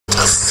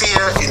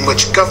area in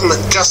which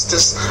government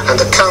justice and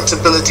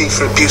accountability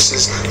for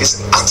abuses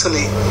is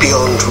utterly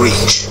beyond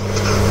reach.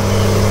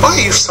 Why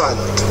are you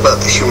silent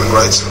about the human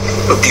rights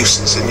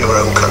abuses in your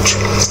own country?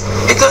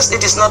 Because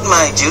it is not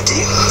my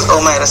duty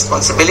or my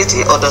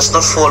responsibility or does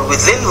not fall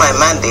within my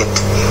mandate,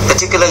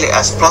 particularly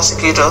as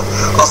prosecutor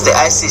of the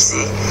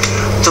ICC,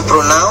 to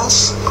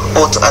pronounce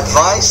or to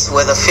advise,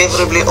 whether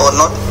favorably or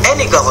not,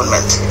 any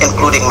government,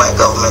 including my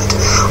government,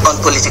 on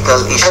political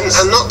issues.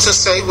 And not to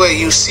say where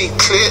you see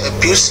clear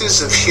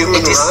abuses of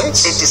human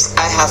rights?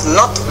 I have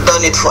not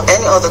done it for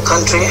any other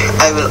country.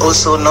 I will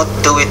also not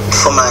do it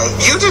for my...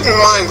 You didn't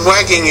mind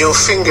wagging your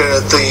finger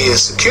at the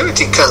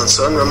Security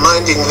Council and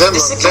reminding them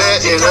of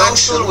their inaction. The Security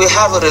Council, we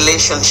have a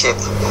relationship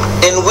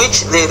in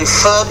which they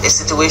referred a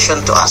situation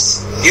to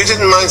us. You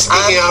didn't mind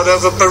speaking out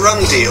over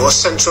Burundi or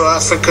Central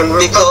African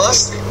Republic?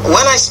 Because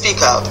when I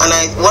speak out, and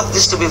I want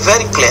this to be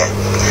very clear,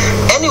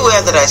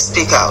 anywhere that I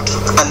speak out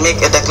and make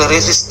a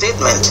declaratory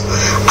statement,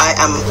 I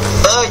am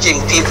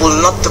urging people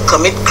not to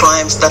commit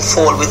crimes that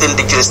fall within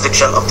the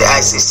jurisdiction of the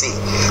ICC.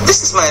 This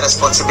is my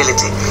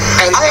responsibility.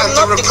 I am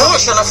not the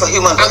Commissioner for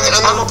Human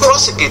Rights. I'm a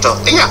prosecutor.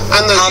 Yeah,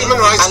 and the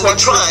Human Rights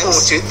Watch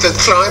reported that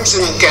crimes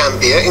in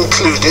Gambia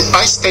included,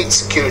 by state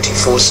security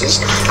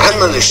forces and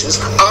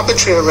militias,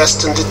 arbitrary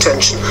arrest and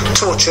detention,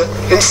 torture,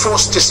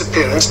 enforced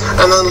disappearance,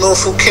 and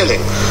unlawful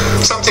killing.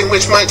 Something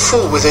which might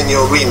fall within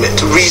your remit,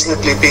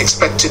 reasonably be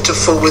expected to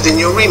fall within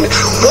your remit.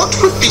 What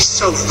would be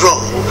so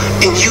wrong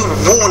in you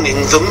warning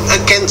them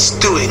against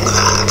doing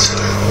that?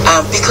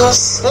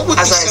 Because, what would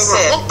as be I so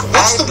said, wrong?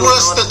 What's the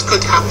worst that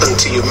could happen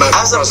to you, Madam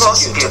as a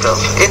prosecutor?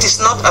 It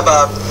is not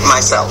about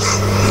myself.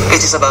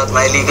 It is about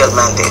my legal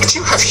mandate. But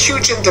you have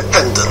huge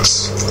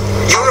independence.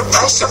 You're a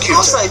prosecutor.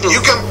 Of course I do.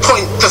 You can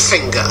point the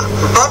finger.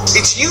 But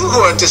it's you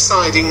who are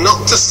deciding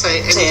not to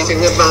say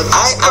anything about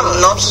this. I am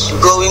not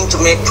going to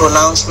make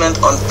pronouncement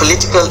on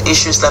political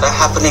issues that are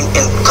happening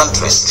in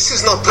countries. This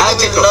is not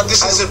political.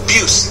 This is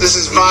abuse. This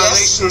is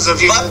violations of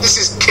human. This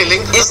is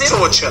killing and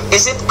torture.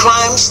 Is it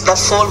crimes that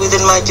fall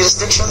within my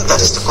jurisdiction?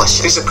 That is the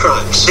question. These are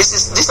crimes.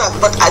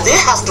 But they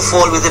have to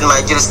fall within my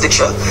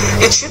jurisdiction.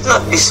 It should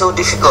not be so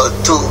difficult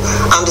to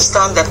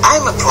understand that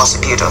I'm a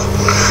prosecutor.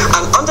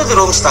 And under the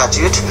Rome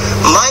Statute,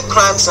 my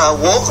crimes are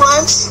war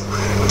crimes,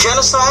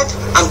 genocide,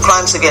 and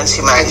crimes against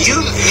humanity. And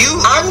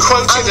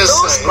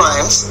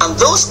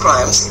those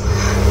crimes,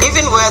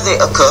 even where they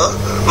occur,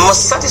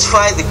 must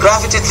satisfy the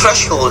gravity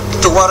threshold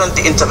to warrant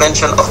the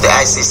intervention of the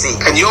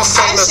ICC. And you're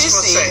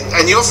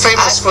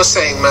famous for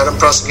saying, Madam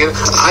Prosecutor,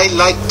 I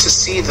like to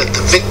see that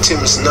the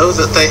victims know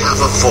that they have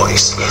a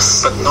voice,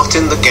 yes, but not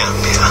in the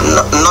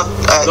Gambia.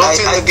 I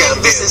think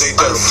this is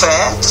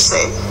unfair to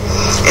say.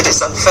 It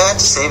is unfair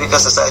to say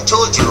because, as I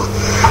told you,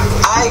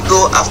 I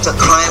go after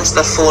crimes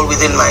that fall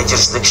within my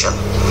jurisdiction.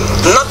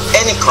 Not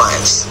any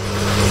crimes.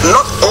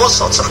 Not all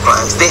sorts of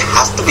crimes. They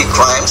have to be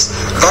crimes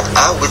that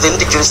are within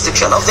the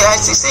jurisdiction of the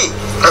ICC.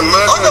 And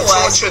murder and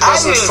torture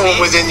doesn't fall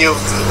within your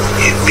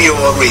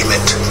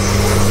remit.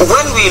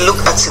 When we look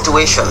at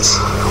situations,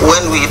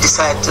 when we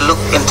decide to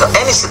look into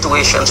any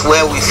situations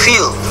where we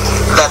feel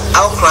that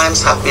our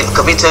crimes have been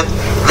committed,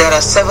 there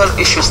are several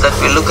issues that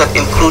we look at,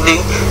 including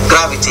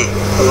gravity,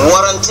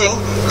 warranting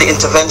the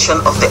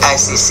intervention of the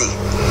ICC.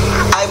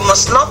 I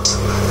must not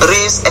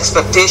raise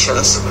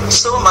expectations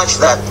so much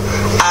that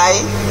I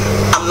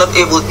am not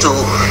able to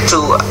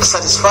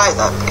satisfy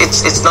that.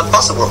 It's not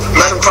possible.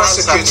 Madam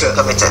Prosecutor,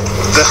 committed.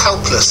 The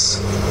helpless,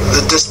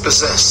 the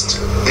dispossessed,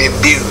 the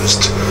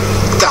abused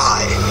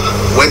die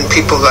when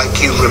people like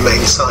you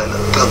remain silent,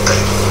 don't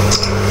they?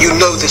 You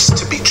know this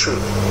to be true.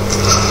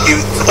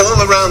 All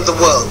around the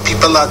world,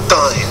 people are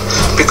dying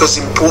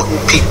because important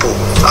people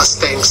are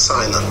staying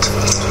silent.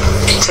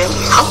 Tim,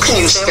 how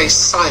can you stay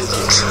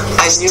silent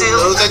when you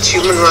know that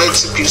human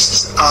rights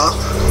abuses are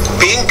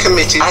being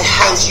committed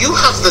and you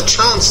have the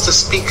chance to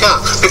speak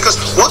out?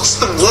 Because what's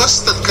the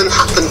worst that can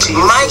happen to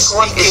you? My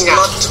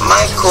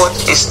court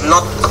is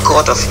not a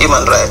court of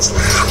human rights.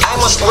 I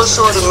must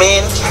also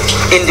remain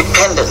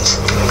independent.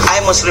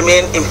 I must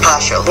remain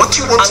impartial. What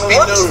do you want to be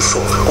known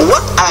for?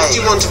 What do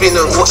you want to be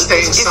known for?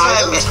 Staying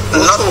silent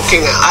or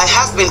talking out? I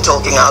have been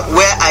talking out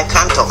where I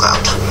can talk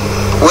out.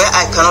 Where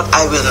I cannot,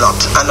 I will not.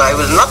 And I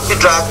will not be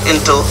dragged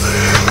into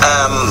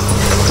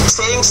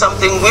saying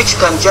something which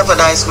can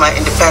jeopardize my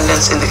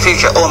independence in the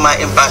future or my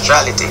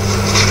impartiality.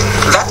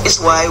 That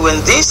is why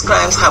when these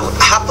crimes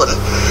happen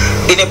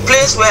in a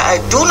place where I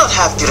do not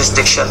have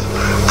jurisdiction,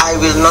 I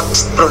will not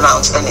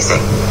pronounce anything.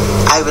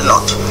 I will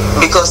not,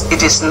 because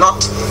it is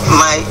not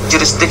my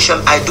jurisdiction.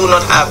 I do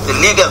not have the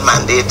legal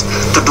mandate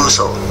to do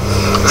so.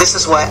 This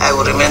is why I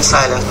will remain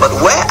silent. But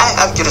where I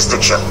have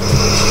jurisdiction,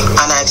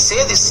 and I say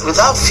this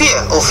without fear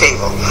or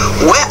favor,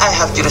 where I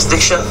have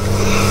jurisdiction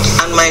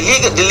and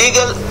the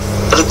legal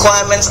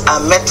requirements are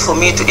met for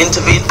me to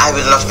intervene, I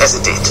will not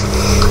hesitate.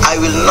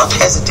 I will not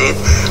hesitate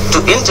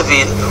to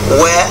intervene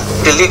where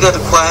the legal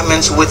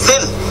requirements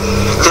within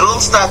the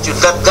Rome Statute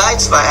that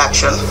guides my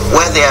action,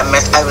 where they are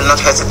met, I will not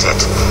hesitate.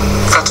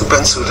 Fatou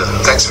Bensouda,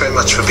 thanks very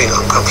much for being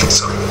on Conflict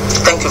Zone.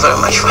 Thank you very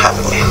much for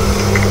having me.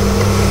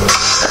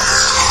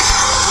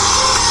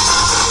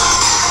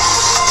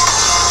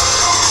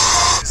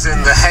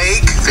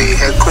 the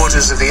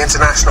headquarters of the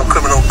International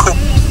Criminal Court.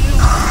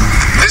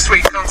 This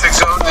week, Conflict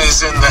Zone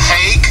is in The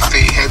Hague,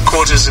 the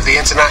headquarters of the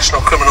International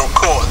Criminal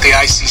Court, the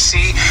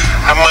ICC,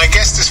 and my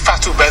guest is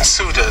Fatou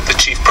Bensouda, the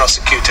chief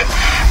prosecutor.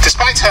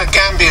 Despite her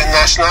Gambian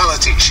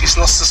nationality, she's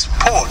lost the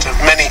support of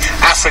many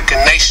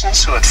African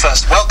nations who at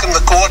first welcomed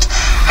the court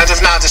and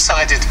have now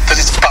decided that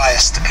it's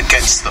biased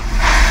against them.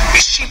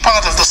 Is she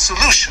part of the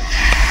solution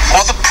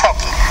or the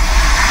problem?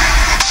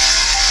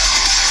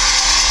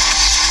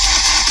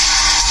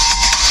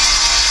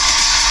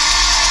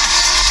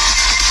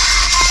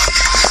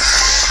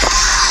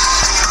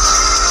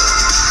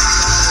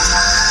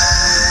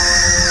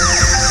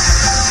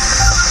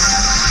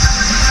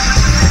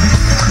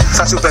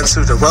 Fatou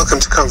Bensouda, welcome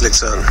to Conflict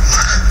Zone.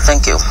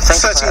 Thank you.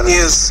 13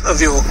 years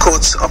of your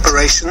court's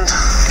operation,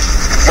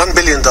 $1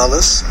 billion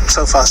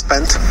so far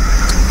spent,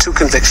 2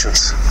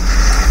 convictions.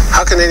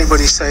 How can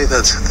anybody say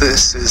that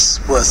this is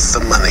worth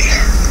the money?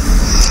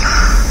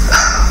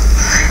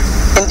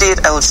 Indeed,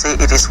 I would say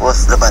it is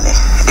worth the money.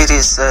 It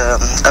is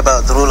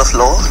about the rule of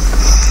law.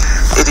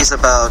 It is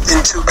about...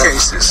 In 2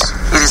 cases.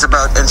 It is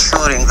about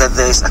ensuring that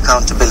there is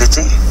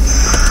accountability.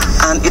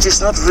 And it is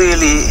not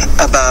really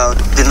about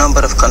the number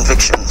of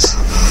convictions.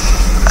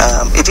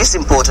 It is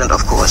important,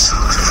 of course,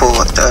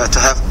 to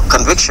have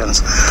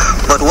convictions.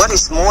 But what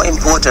is more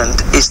important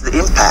is the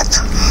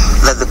impact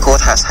that the court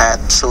has had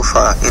so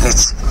far in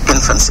its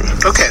infancy.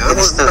 Okay,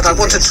 but I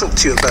want to talk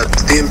to you about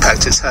the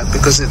impact it's had,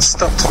 because it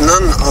stopped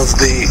none of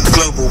the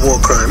global war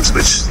crimes,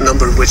 a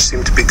number of which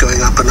seem to be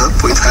going up and up.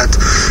 We've had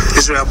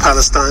Israel,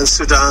 Palestine,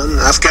 Sudan,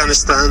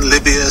 Afghanistan,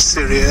 Libya,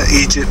 Syria,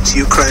 Egypt,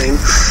 Ukraine.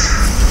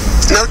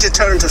 No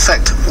deterrent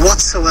effect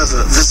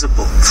whatsoever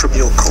visible from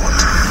your court.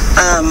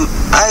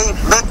 I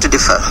beg to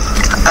differ.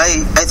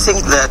 I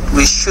think that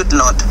we should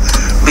not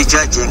be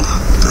judging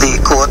the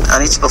court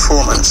and its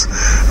performance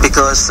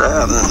because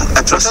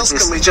atrocities. What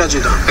else can we judge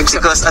it on?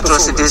 Because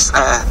atrocities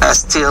are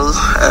still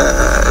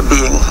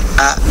being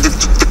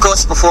the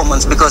court's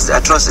performance, because the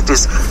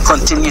atrocities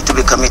continue to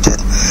be committed.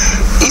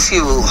 If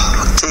you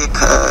take,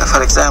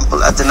 for example,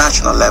 at the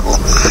national level,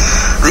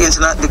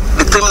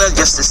 the criminal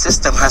justice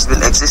system has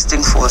been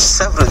existing for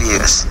several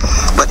years,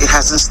 but it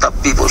hasn't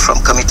stopped people from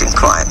committing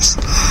crimes.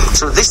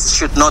 So this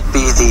should not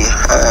be the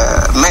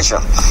measure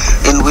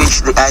in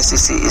which the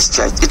ICC is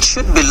judged. It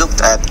should be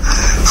looked at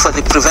for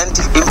the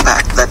preventive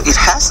impact that it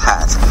has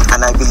had,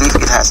 and I believe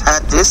it has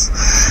had this,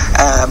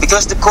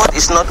 because the court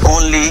is not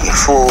only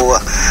for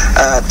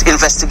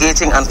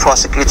investigating and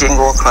prosecuting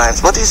war crimes,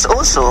 but it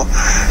also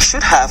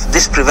should have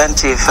this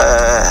preventive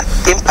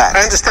impact.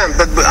 I understand,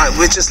 but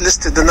we just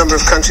listed the number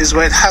of countries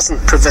where it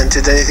hasn't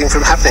prevented anything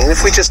from happening. And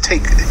if we just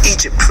take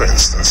Egypt, for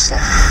instance,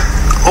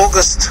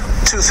 August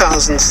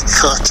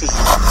 2013,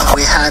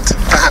 we had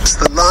perhaps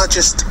the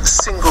largest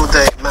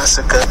single-day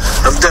massacre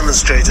of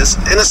demonstrators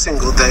in a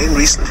single day in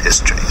recent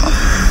history,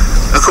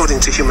 according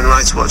to Human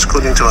Rights Watch,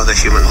 according to other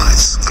human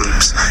rights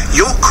groups.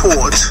 Your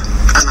court,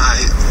 and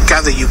I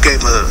gather you gave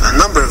a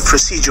number of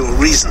procedural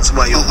reasons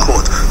why your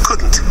court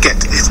couldn't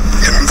get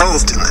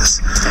involved in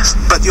this,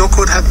 but your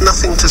court had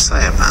nothing to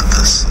say about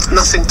this,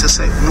 nothing to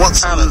say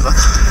whatsoever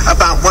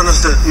about one of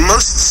the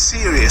most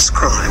serious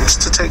crimes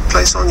to take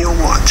place on your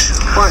watch.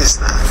 Why is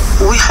that?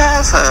 We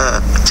have,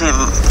 Tim,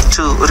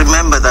 to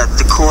remember that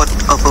the court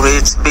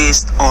operates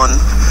based on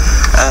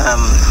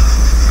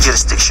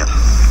jurisdiction.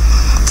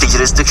 The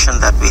jurisdiction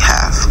that we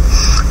have,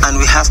 and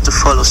we have to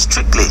follow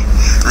strictly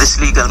this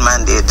legal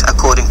mandate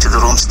according to the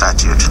Rome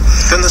Statute.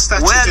 Then the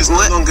statute is no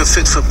longer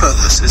fit for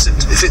purpose, is it?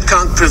 If it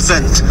can't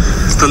prevent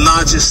the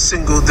largest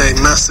single-day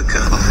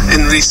massacre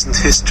in recent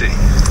history,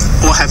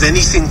 or have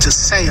anything to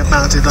say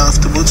about it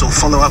afterwards, or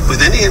follow up with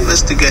any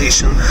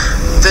investigation,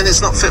 then it's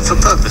not fit for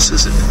purpose,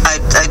 is it?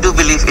 I do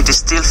believe it is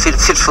still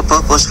fit for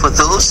purpose for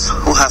those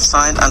who have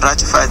signed and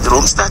ratified the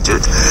Rome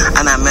Statute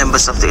and are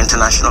members of the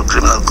International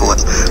Criminal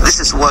Court.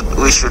 This is what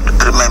we should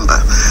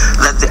remember,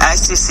 that the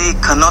ICC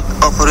cannot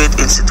operate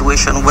in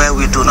situation where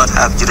we do not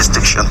have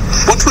jurisdiction.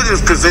 What would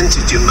have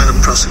prevented you, Madam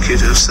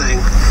Prosecutor, of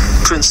saying,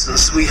 for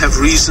instance, we have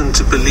reason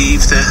to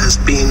believe there has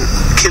been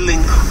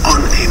killing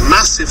on a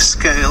massive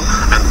scale,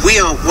 and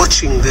we are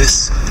watching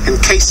this in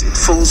case it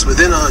falls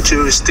within our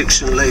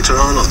jurisdiction later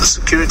on, or the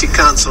Security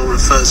Council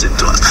refers it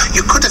to us.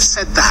 You could have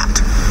said that.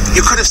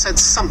 You could have said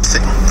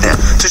something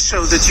to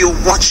show that you're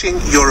watching,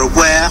 you're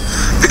aware,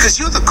 because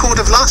you're the court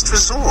of last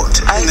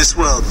resort in this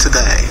world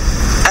today.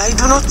 I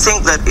do not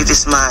think that it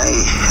is my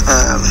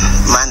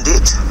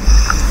mandate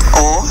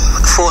or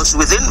falls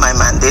within my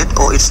mandate,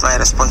 or it's my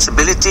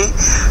responsibility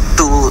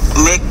to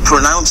make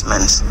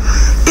pronouncements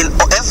in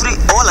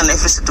all and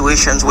every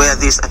situations where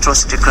these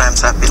atrocity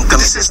crimes have been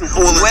committed. This isn't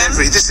all and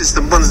every. This is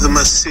one of the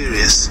most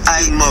serious.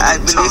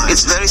 I believe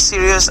it's very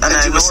serious, and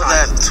I know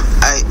that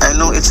I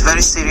know it's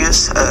very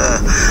serious,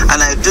 and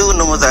I do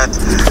know that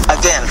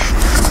again,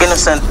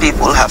 innocent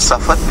people have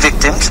suffered,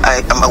 victims.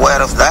 I am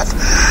aware of that,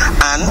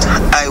 and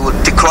I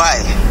would decry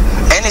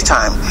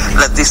anytime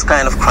that these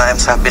kind of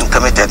crimes have been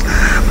committed.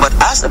 But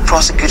as a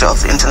prosecutor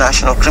of the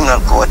International Criminal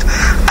Court,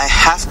 I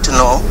have to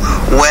know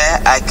where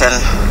I can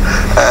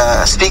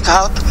speak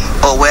out,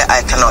 or where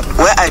I cannot.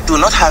 Where I do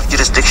not have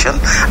jurisdiction,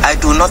 I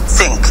do not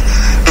think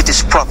it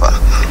is proper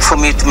for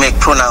me to make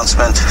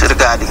pronouncement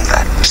regarding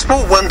that.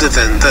 Small wonder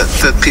then that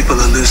people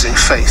are losing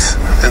faith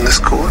in this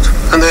court,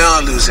 and they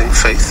are losing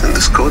faith in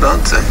this court,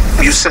 aren't they?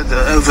 You said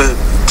that over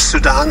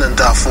Sudan and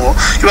Darfur,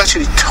 you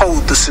actually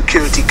told the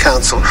Security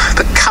Council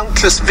that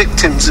countless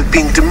victims have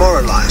been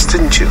demoralized,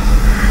 didn't you?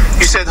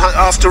 You said,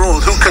 after all,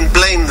 who can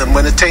blame them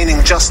when attaining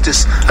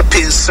justice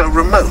appears so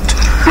remote?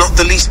 Not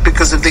the least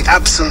because of the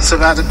absence of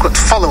adequate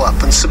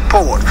follow-up and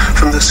support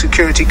from the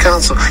Security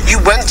Council.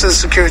 You went to the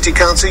Security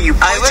Council, you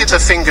pointed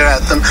the finger at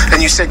them, and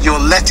you said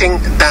you're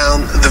letting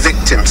down the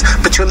victims.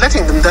 But you're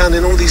letting them down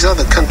in all these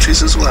other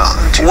countries as well,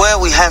 aren't you? Where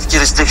we have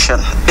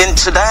jurisdiction. In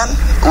Sudan,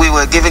 we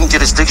were giving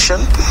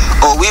jurisdiction,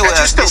 or we were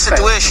in this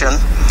situation.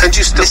 And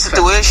you still the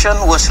situation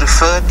was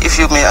referred, if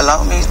you may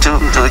allow me to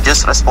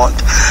just respond.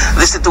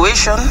 The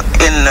situation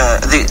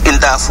in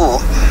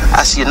Darfur,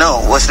 as you know,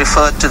 was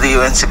referred to the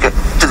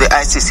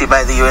ICC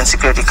by the UN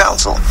Security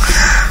Council,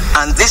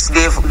 and this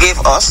gave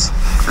us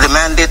the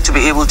mandate to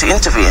be able to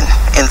intervene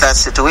in that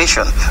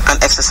situation and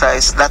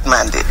exercise that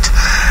mandate.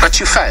 But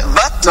you failed.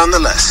 But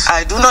nonetheless,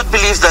 I do not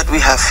believe that we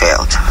have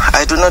failed.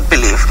 I do not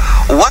believe.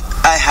 What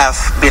I have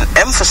been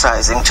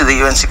emphasizing to the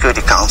UN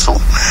Security Council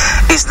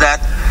is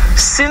that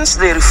since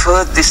they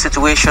referred this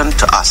situation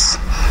to us,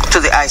 to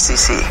the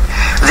ICC,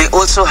 they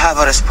also have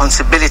a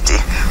responsibility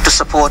to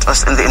support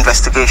us in the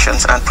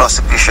investigations and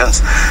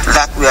prosecutions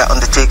that we are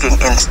undertaking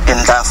in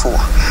Darfur.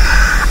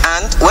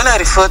 And when I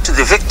refer to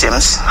the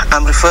victims,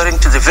 I'm referring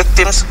to the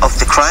victims of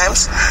the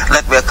crimes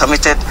that were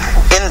committed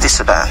in the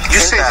Sudan.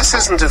 You say Darfur. This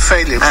isn't a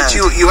failure, but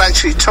you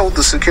actually told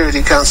the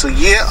Security Council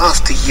year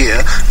after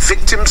year,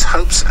 victims'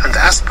 hopes and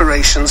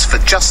aspirations for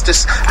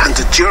justice and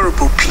a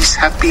durable peace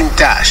have been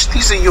dashed.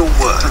 These are your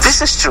words.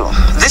 This is true.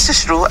 This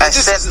is true. And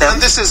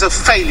this is a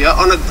failure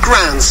on a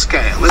grand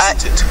scale,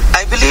 isn't it?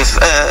 I believe,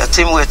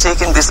 Tim, we're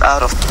taking this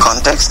out of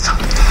context.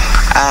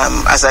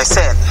 As I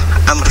said,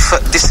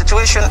 the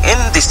situation in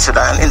the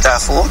Sudan, in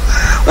Darfur,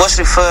 was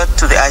referred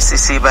to the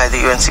ICC by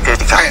the UN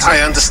Security Council.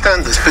 I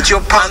understand this, but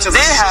you're part of a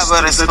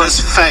system that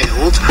has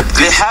failed.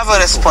 They have a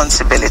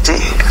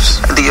responsibility,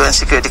 the UN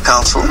Security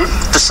Council,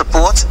 to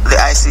support the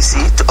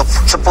ICC, to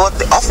support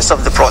the Office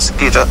of the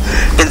Prosecutor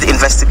in the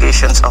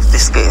investigations of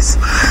this case.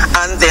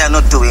 And they are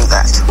not doing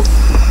that.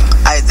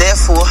 I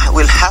therefore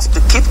will have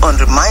to keep on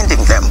reminding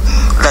them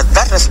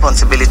that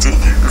responsibility,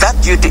 that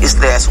duty is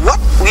theirs.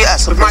 What we are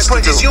supposed to do... But my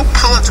point is, you're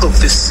part of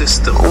this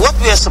system. What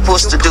we are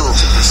supposed to do...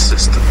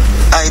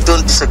 I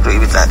don't disagree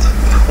with that.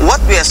 What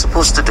we are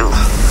supposed to do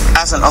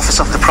as an Office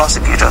of the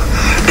Prosecutor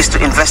is to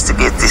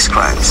investigate these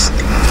crimes.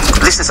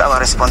 This is our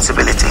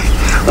responsibility.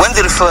 When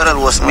the referral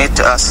was made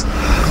to us,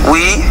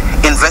 we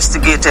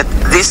investigated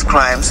these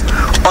crimes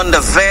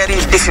under very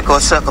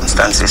difficult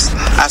circumstances.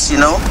 As you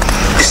know,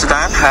 the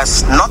Sudan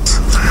has not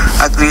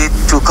agreed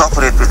to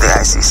cooperate with the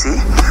ICC,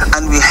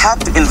 and we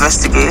had to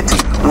investigate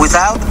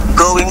without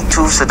going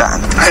to Sudan.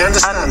 I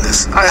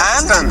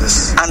understand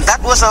this. And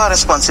that was our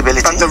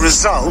responsibility. But the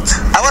result...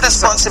 Our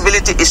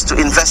responsibility is to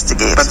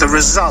investigate. But the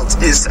result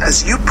is,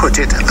 as you put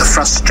it, the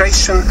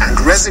frustration and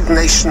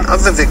resignation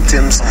of the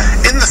victims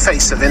in the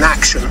face of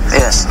inaction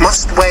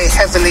must weigh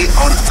heavily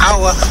on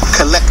our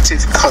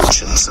collective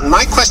conscience. And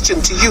my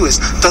question to you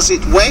is, does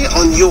it weigh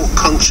on your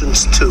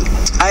conscience too?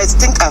 I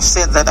think I've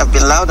said that. I've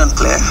been loud and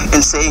clear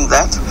in saying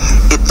that.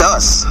 It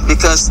does,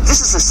 because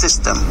this is a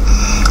system.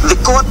 The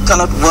court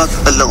cannot work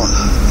alone.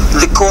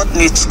 The court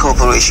needs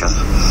cooperation.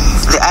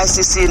 The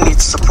ICC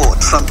needs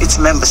support from its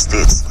member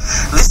states.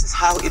 This is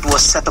how it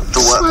was set up to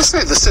work. So I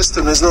say the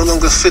system is no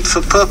longer fit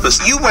for purpose.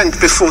 You went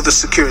before the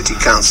Security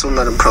Council,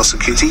 Madam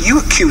Prosecutor. You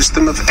accused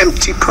them of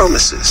empty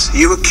promises.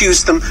 You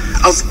accused them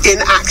of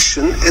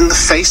inaction in the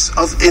face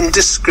of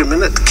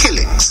indiscriminate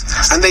killings.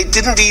 And they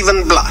didn't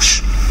even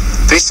blush.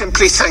 They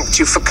simply thanked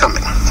you for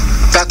coming.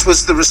 That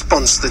was the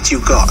response that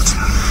you got.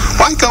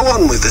 Why go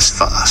on with this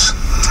farce?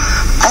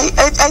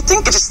 I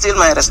think it is still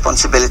my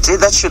responsibility.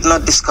 That should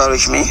not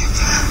discourage me.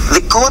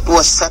 The court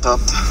was set up,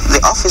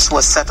 the office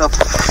was set up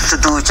to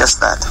do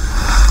just that,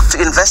 to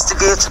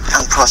investigate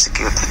and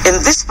prosecute. In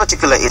this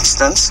particular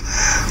instance,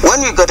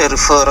 when we got a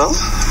referral,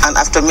 and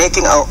after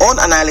making our own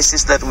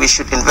analysis that we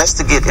should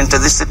investigate into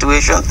this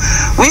situation,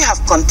 we have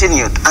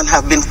continued and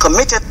have been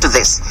committed to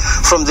this.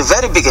 From the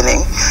very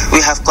beginning,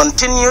 we have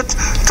continued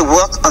to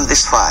work on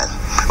this file.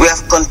 We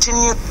have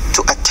continued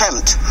to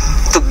attempt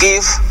to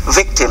give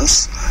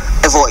victims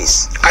a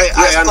voice. I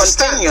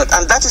understand. Continued,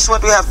 and that is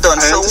what we have done.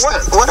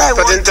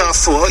 But in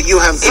Darfur, you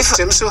have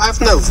victims who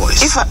have no voice.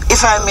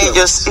 If I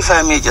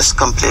may just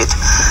complete,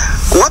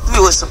 what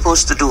we were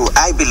supposed to do,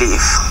 I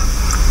believe,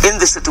 in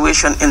the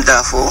situation in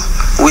Darfur,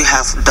 we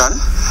have done.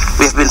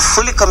 We have been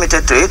fully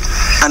committed to it,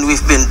 and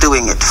we've been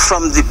doing it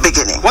from the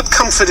beginning. What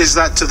comfort is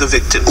that to the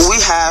victims? We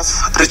have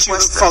that you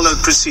have followed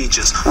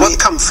procedures.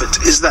 What comfort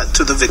is that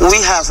to the victims?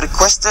 We have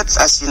requested,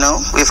 as you know,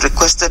 we've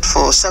requested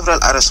for several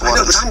arrest warrants.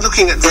 I know, but I'm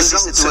looking at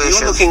results, and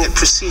you're looking at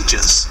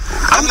procedures.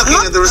 I'm looking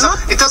at the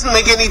results. It doesn't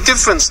make any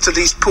difference to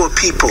these poor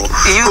people.